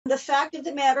the fact of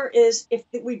the matter is, if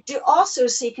we do also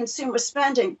see consumer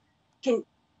spending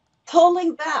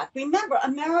pulling back. Remember,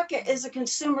 America is a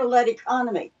consumer-led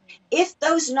economy. If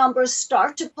those numbers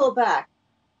start to pull back,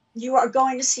 you are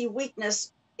going to see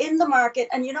weakness in the market.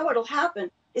 And you know what will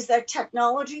happen is that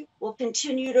technology will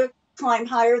continue to climb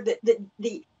higher.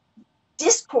 The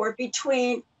discord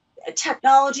between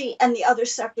technology and the other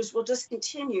sectors will just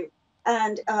continue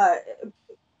and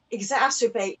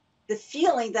exacerbate the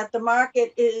feeling that the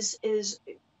market is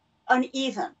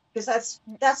uneven, because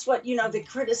that's what, the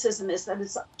criticism is, that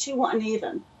it's too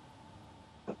uneven.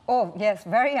 Oh, yes,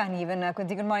 very uneven.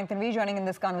 Quincy, good morning. Tanvi joining in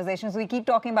this conversation. So we keep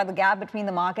talking about the gap between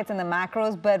the markets and the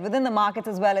macros, but within the markets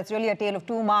as well, it's really a tale of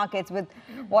two markets with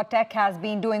what tech has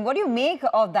been doing. What do you make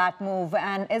of that move?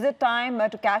 And is it time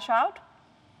to cash out?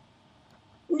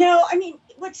 No, I mean,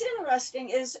 what's interesting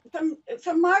is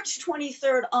from March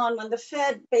 23rd on, when the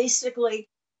Fed basically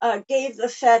gave the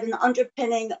Fed an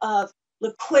underpinning of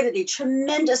liquidity,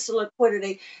 tremendous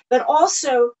liquidity, but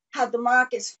also had the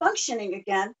markets functioning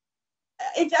again,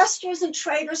 investors and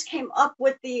traders came up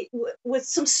with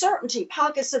some certainty,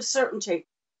 pockets of certainty.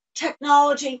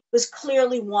 Technology was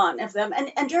clearly one of them.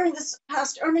 And during this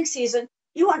past earnings season,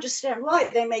 you understand why.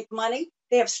 They make money.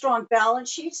 They have strong balance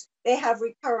sheets. They have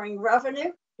recurring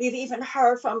revenue. We've even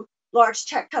heard from large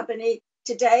tech company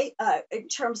today in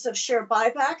terms of share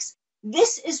buybacks.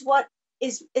 This is what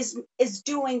is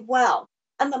doing well.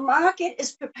 And the market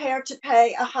is prepared to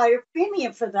pay a higher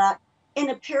premium for that in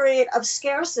a period of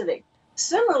scarcity.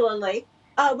 Similarly,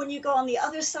 when you go on the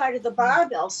other side of the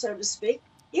barbell, so to speak,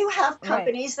 you have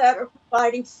companies that are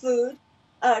providing food,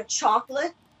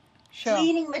 chocolate,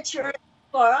 cleaning materials,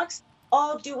 products,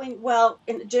 all doing well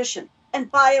in addition.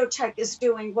 And biotech is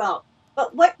doing well.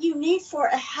 But what you need for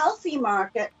a healthy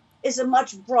market is a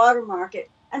much broader market.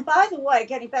 And by the way,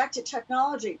 getting back to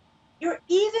technology, you're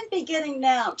even beginning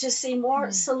now to see more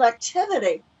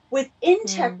selectivity within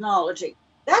technology.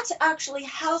 That's actually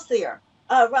healthier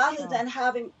rather than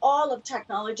having all of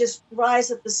technology just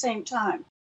rise at the same time.